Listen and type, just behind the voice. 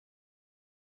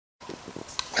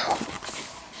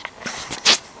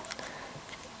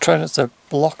Try not to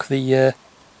block the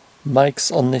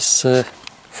mics on this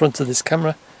front of this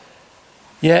camera.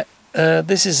 Yeah,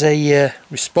 this is a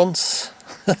response,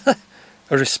 a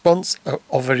response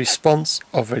of a response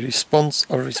of a response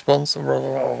of a response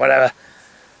or whatever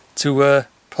to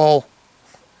Paul.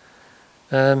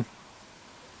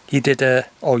 He did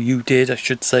or you did, I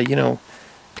should say, you know,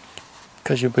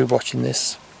 because you'll be watching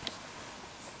this.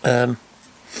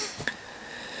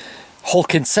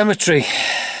 Hulking Cemetery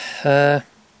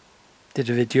did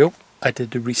a video. I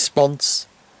did a response.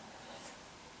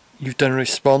 You've done a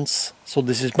response, so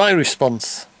this is my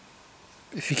response,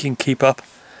 if you can keep up.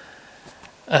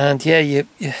 And yeah, you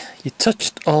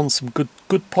touched on some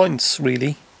good points,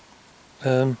 really,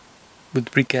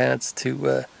 with regards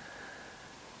to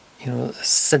you know,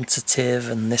 sensitive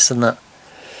and this and that.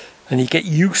 And you get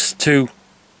used to,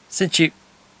 since you're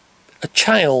a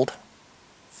child,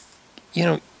 you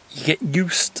know, you get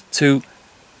used to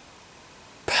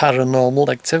paranormal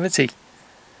activity.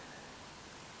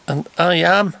 And I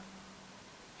am,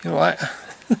 you know, I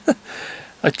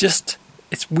just,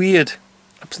 it's weird,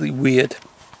 absolutely weird.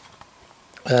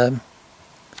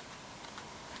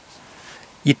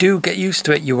 You do get used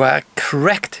to it. You are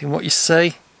correct in what you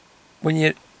say when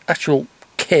you're actual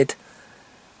kid.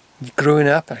 You're growing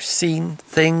up, I've seen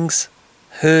things,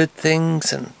 heard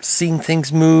things, and seen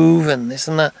things move, and this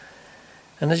and that.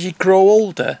 And as you grow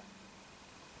older,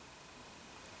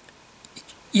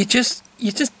 you just,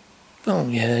 oh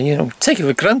yeah, you know, take it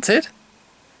for granted.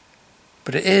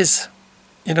 But it is,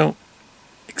 you know,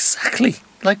 exactly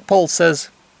like Paul says.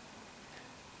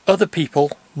 Other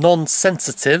people,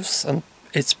 non-sensitives, and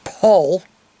it's Paul,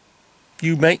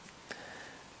 you mate,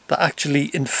 that actually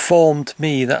informed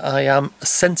me that I am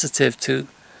sensitive to,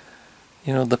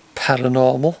 you know, the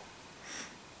paranormal.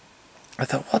 I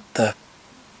thought, what the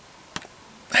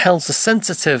hell's a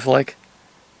sensitive like?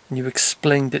 And you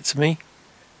explained it to me.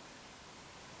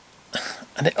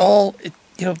 And it all,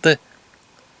 you know, the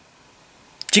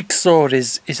jigsaw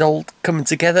is all coming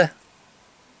together.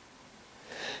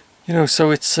 You know,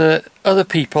 so it's other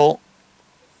people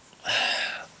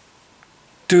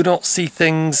do not see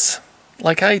things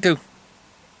like I do.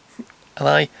 And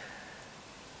I,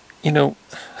 you know,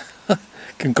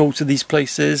 can go to these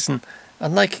places and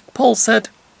like Paul said,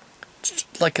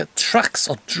 like attracts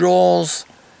or draw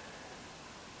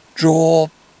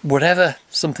whatever,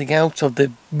 something out of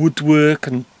the woodwork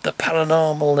and the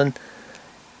paranormal. And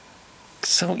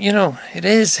so, you know,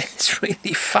 it's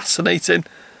really fascinating.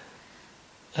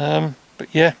 But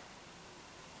yeah,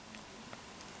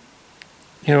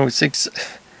 you know, it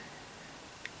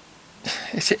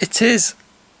is,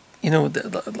 you know,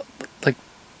 like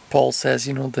Paul says,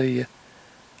 you know, the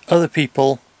other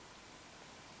people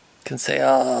can say,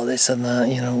 oh, this and that,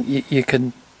 you know, you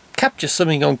can capture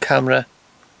something on camera,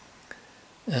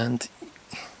 and,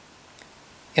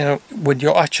 you know, when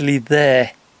you're actually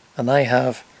there, and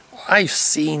I've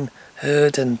seen,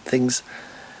 heard and things,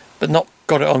 but not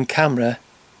got it on camera.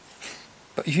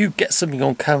 But if you get something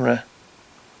on camera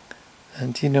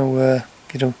and, you know,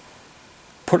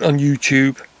 put it on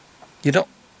YouTube, you're not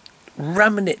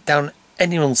ramming it down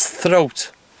anyone's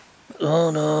throat.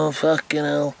 Oh no, fucking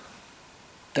hell,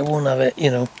 they won't have it,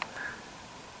 you know,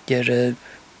 you're a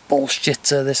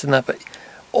bullshitter, this and that. But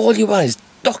all you are is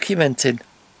documenting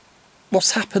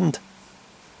what's happened,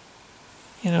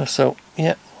 you know. So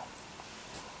yeah,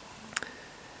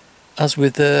 as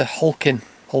with Hulking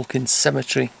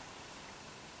Cemetery,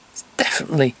 it's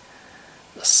definitely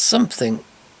something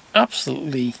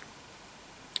absolutely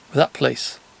with that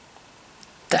place,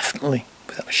 definitely,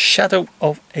 without a shadow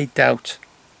of a doubt,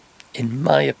 in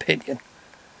my opinion.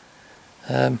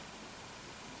 You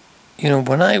know,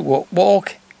 when I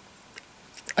walk,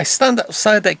 I stand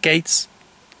outside that gates,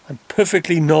 I'm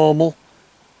perfectly normal,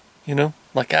 you know,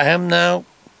 like I am now,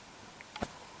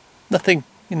 nothing,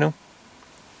 you know.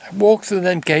 I walk through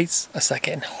them gates, I start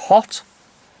getting hot,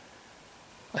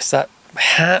 I start, my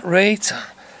heart rate,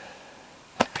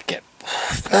 I get,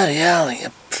 bloody hell, I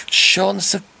get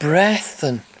shortness of breath,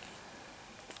 and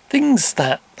things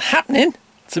start happening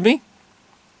to me.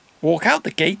 Walk out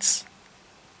the gates,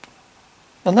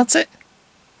 and that's it.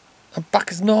 I'm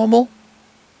back as normal.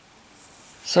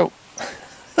 So,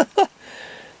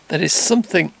 there is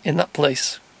something in that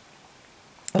place.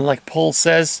 And like Paul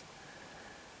says,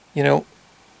 you know,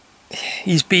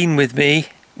 he's been with me.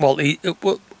 Well,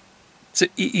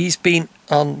 he's been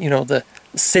on, you know, the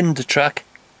Cinder track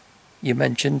you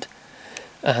mentioned,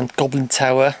 and Goblin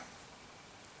Tower.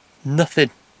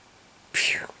 Nothing.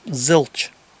 Phew, zilch.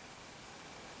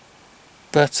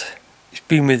 But he's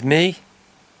been with me.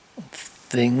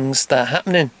 things start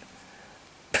happening.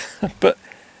 But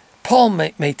Paul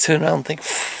may turn around and think,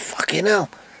 fucking hell,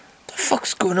 the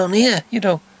fuck's going on here, you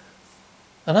know?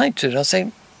 And I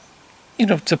say, you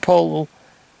know, to Paul, well,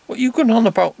 what are you going on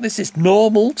about? This is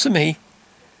normal to me,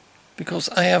 because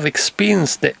I have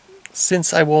experienced it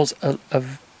since I was a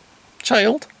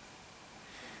child.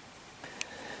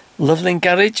 Loveling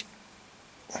Garage,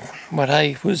 when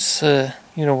I was,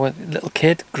 you know, a little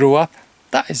kid, grew up,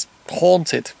 that is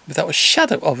haunted without a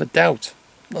shadow of a doubt.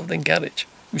 Loveling Garage.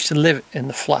 We used to live in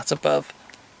the flat above.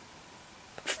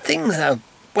 Things that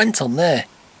went on there.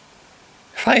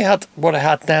 If I had what I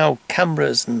had now,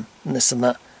 cameras and this and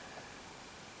that,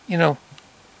 you know,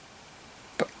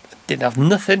 but I didn't have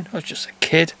nothing. I was just a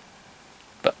kid.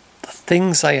 But the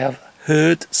things I have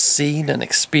heard, seen and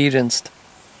experienced,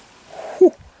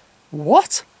 whew,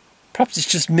 what? Perhaps it's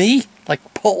just me, like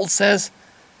Paul says,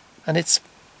 and it's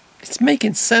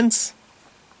making sense.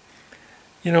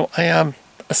 You know, I am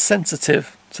a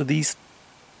sensitive to these,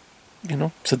 you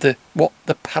know, to the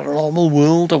paranormal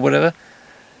world or whatever.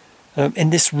 In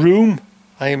this room,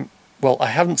 I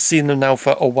haven't seen them now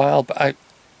for a while, but I've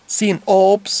seen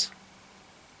orbs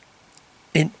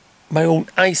in my own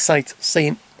eyesight,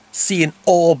 seeing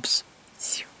orbs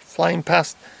flying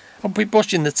past. I'll be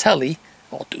watching the telly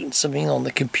or doing something on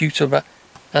the computer,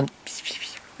 and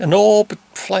an orb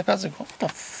fly past and go, what the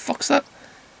fuck's that?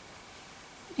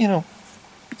 You know,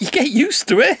 you get used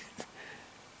to it.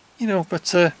 You know,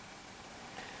 but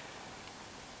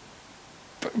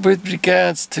with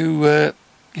regards to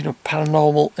you know,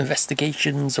 paranormal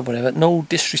investigations or whatever, no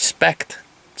disrespect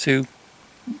to,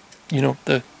 you know,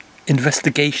 the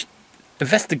investigators.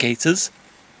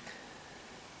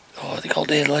 Oh, they got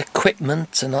their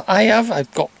equipment, and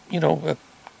I've got, you know, a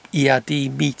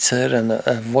ERD meter and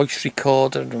a voice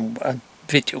recorder and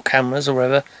video cameras or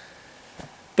whatever,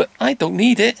 but I don't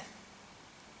need it.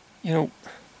 You know,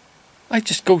 I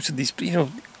just go to these, you know,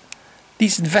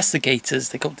 these investigators,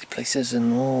 they go to places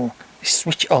and they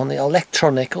switch on the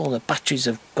electronic, all the batteries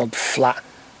have gone flat.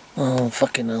 Oh,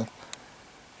 fucking hell.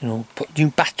 You know, put new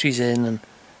batteries in, and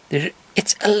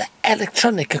it's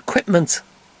electronic equipment.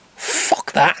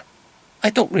 Fuck that. I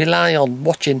don't rely on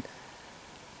watching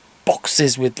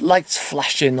boxes with lights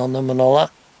flashing on them and all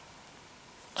that.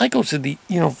 I go to the,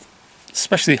 you know,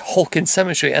 especially Hulking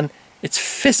Cemetery, and it's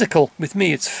physical. With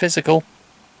me, it's physical.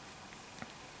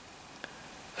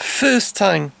 First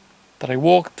time that I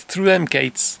walked through them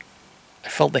gates, I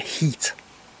felt the heat.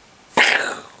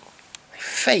 My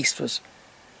face was,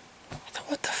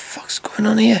 what the fuck's going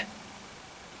on here?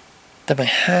 Then my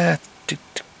heart,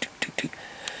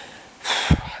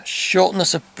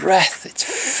 shortness of breath. It's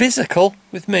physical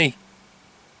with me.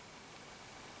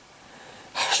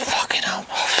 I was fucking out.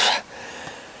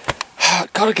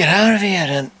 Gotta get out of here,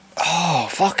 and oh,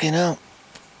 fucking hell.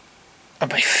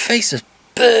 And my face is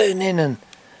burning, and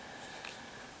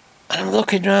I'm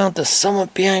looking around, there's someone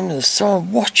behind me, there's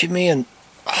someone watching me, and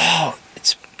oh,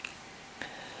 it's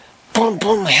boom,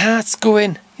 boom, my heart's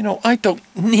going. You know, I don't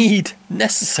need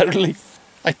necessarily,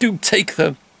 I do take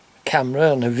the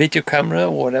camera and a video camera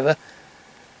or whatever,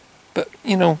 but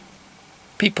you know,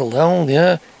 people don't,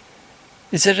 yeah,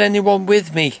 is there anyone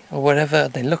with me or whatever?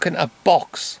 They're looking at a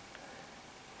box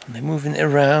and they're moving it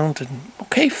around, and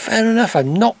okay, fair enough,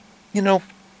 I'm not, you know,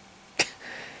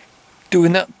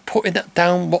 doing that, putting that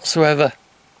down whatsoever.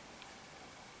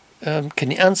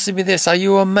 Can you answer me this? Are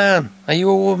you a man? Are you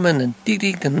a woman? And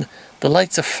dee and the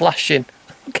lights are flashing.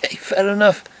 Okay, fair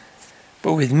enough.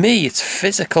 But with me, it's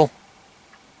physical.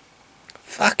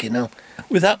 Fucking hell.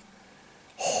 With that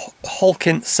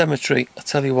Hulking Cemetery, I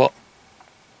tell you what,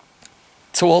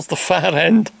 towards the far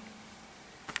end,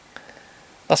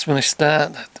 that's when I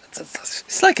start.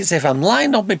 It's like as if I'm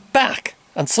lying on my back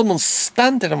and someone's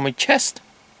standing on my chest.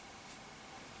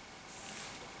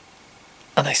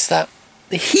 And I start,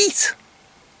 the heat,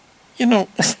 you know,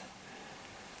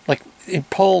 like in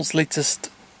Paul's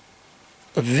latest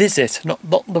visit, not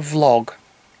the vlog,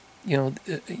 you know,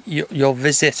 your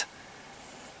visit,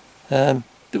 there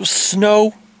was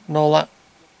snow and all that.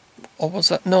 Or was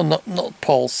that? No, not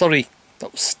Paul, sorry,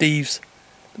 that was Steve's.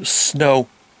 There was snow.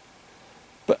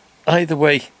 But either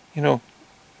way, you know,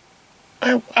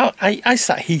 I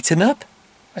start heating up.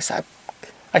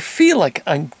 I feel like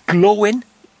I'm glowing.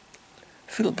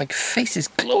 I feel like my face is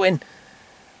glowing.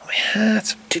 My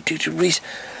heart,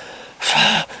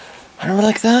 and I'm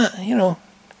like that, you know.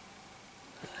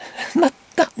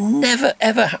 That never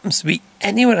ever happens to me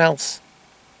anywhere else.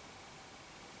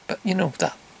 But you know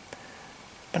that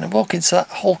when I walk into that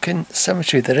Hulking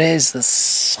Cemetery, there's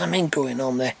something going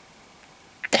on there.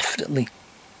 Definitely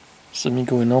something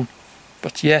going on.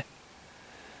 But yeah,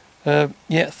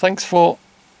 Yeah, thanks for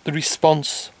the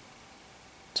response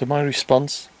to my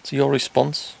response to your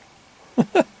response.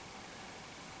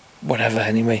 Whatever,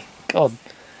 anyway. God.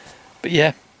 But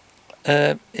yeah,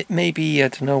 it may be, I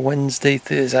don't know, Wednesday,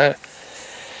 Thursday.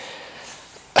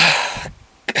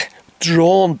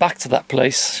 Drawn back to that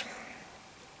place.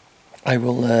 I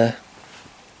will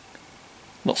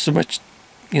not so much,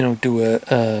 do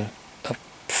a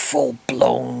full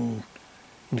blown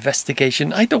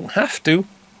investigation. I don't have to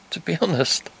be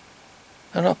honest.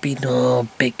 I'm not being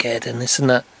big head and this and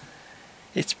that.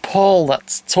 It's Paul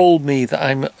that's told me that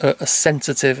I'm a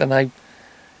sensitive, and I,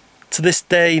 to this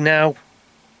day now,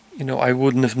 I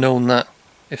wouldn't have known that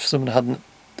if someone hadn't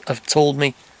have told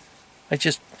me. I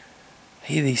just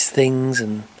hear these things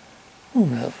and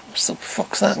what the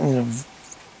fuck's that?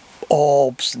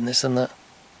 Orbs and this and that.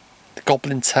 The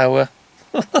Goblin Tower.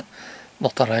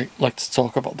 Not that I like to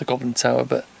talk about the Goblin Tower,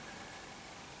 but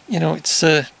it's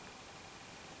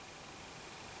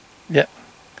yeah.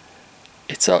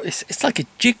 It's like a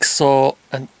jigsaw,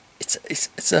 and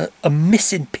it's a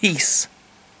missing piece.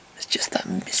 It's just that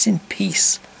missing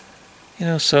piece,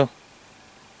 So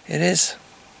it is.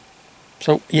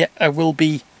 So yeah, I will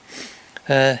be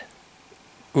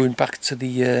going back to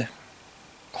the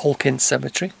Hawkins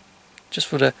Cemetery just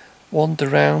for a wander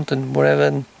around and whatever.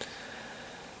 And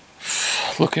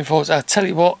looking forward. I tell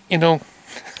you what,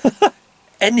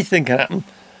 anything can happen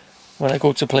when I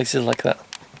go to places like that.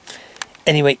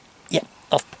 Anyway, yeah,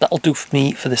 that'll do for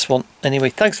me for this one. Anyway,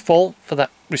 thanks, Paul, for that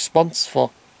response,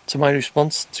 to my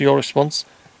response, to your response,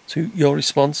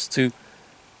 to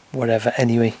whatever.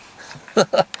 Anyway,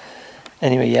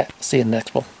 yeah, see you in the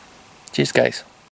next one. Cheers, guys.